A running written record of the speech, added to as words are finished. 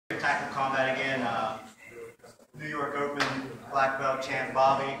tactical combat again. New York Open, black belt champ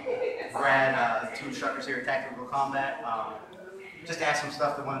Bobby, Brad, the two instructors here at Tactical Combat. Just asked some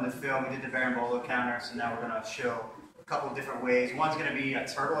stuff that wanted to film. We did the Berimbolo counter, so now we're going to show a couple of different ways. One's going to be a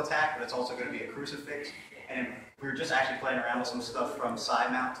turtle attack, but it's also going to be a crucifix. And we were just actually playing around with some stuff from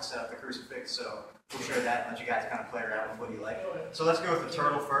side mount to set up the crucifix, so we'll show that and let you guys kind of play around with what you like. So let's go with the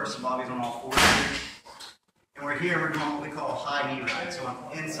turtle first. Bobby's on all fours here. And we're here, we're doing what we call a high knee ride. So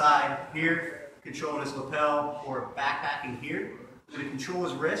I'm inside here, controlling his lapel, or backpacking here. I'm going to control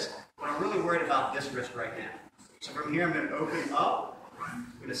his wrist, but I'm really worried about this wrist right now. So from here, I'm going to open up,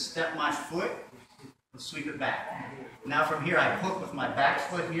 I'm going to step my foot, and sweep it back. Now from here, I hook with my back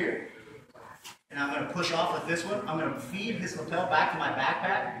foot here, and I'm going to push off with this one. I'm going to feed his lapel back to my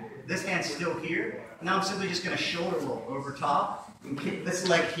backpack. This hand's still here. Now I'm simply just going to shoulder roll over top and kick this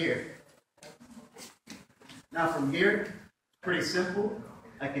leg here. Now from here, pretty simple.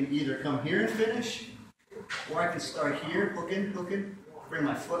 I can either come here and finish, or I can start here, hooking, bring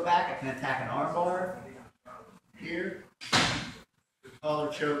my foot back. I can attack an arm bar, here,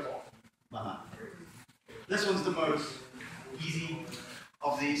 collar choke, behind. This one's the most easy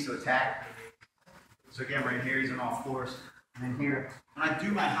of these to attack. So again, right here, he's on all fours. And then here, when I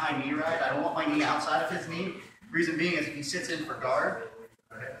do my high knee ride, I don't want my knee outside of his knee. Reason being is if he sits in for guard,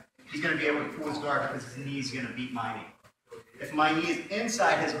 he's going to be able to pull his guard because his knee is going to beat my knee. If my knee is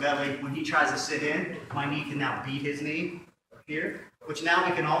inside his belly, when he tries to sit in, my knee can now beat his knee here, which now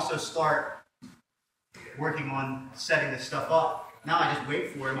we can also start working on setting this stuff up. Now I just wait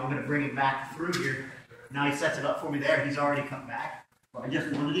for him. I'm going to bring him back through here. Now he sets it up for me there. He's already come back. If I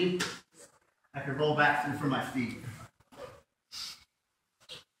just wanted him, I could roll back through for my feet.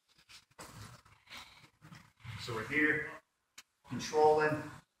 So we're here, controlling,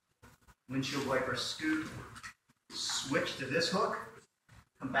 windshield wiper scoop, switch to this hook,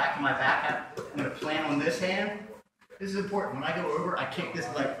 come back to my back. I'm going to plant on this hand. This is important. When I go over, I kick this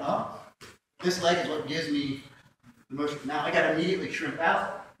leg up. This leg is what gives me the motion. Now I got to immediately shrimp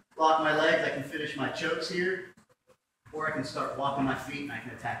out, lock my legs. I can finish my chokes here, or I can start walking my feet and I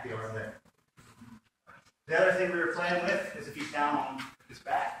can attack the arm there. The other thing we were playing with is if he's down on his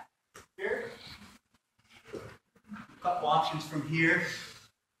back here. A couple options from here.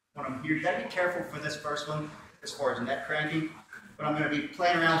 When I'm here, you got to be careful for this first one as far as neck cranking. But I'm going to be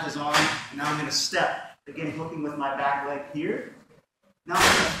playing around with his arm, and now I'm going to step. Again, hooking with my back leg here. Now I'm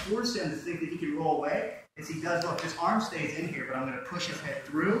going to force him to think that he can roll away. As he does, look, his arm stays in here, but I'm going to push his head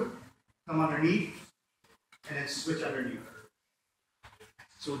through, come underneath, and then switch underneath.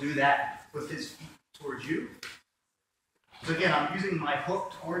 So we'll do that with his feet towards you. So again, I'm using my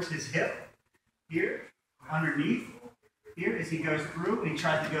hook towards his hip here, underneath. Here, as he goes through and he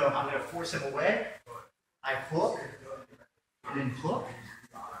tries to go, I'm going to force him away. I hook, and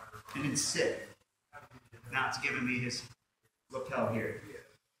then sit. Now it's giving me his lapel here.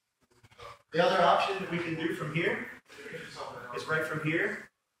 The other option that we can do from here is right from here.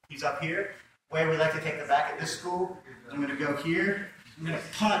 He's up here. The way we like to take the back at this school, I'm going to go here. I'm going to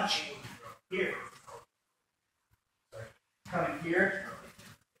punch here. Coming here,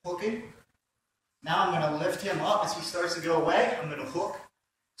 hooking. Now I'm going to lift him up as he starts to go away. I'm going to hook,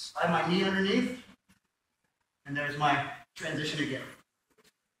 slide my knee underneath, and there's my transition again.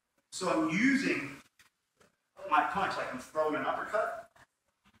 So I'm using my punch like I'm throwing an uppercut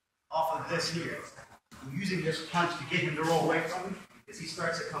off of this here. I'm using this punch to get him to roll away from me. As he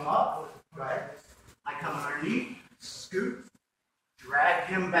starts to come up, right? I come underneath, scoop, drag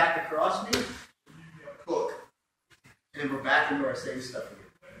him back across me, hook, and then we're back into our same stuff again.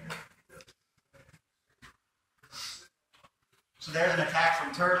 So there's an attack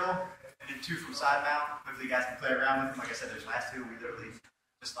from turtle, and then two from side mount. Hopefully you guys can play around with them. Like I said, there's last two we literally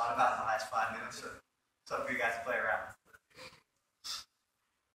just thought about in the last 5 minutes. So it's up for you guys to play around.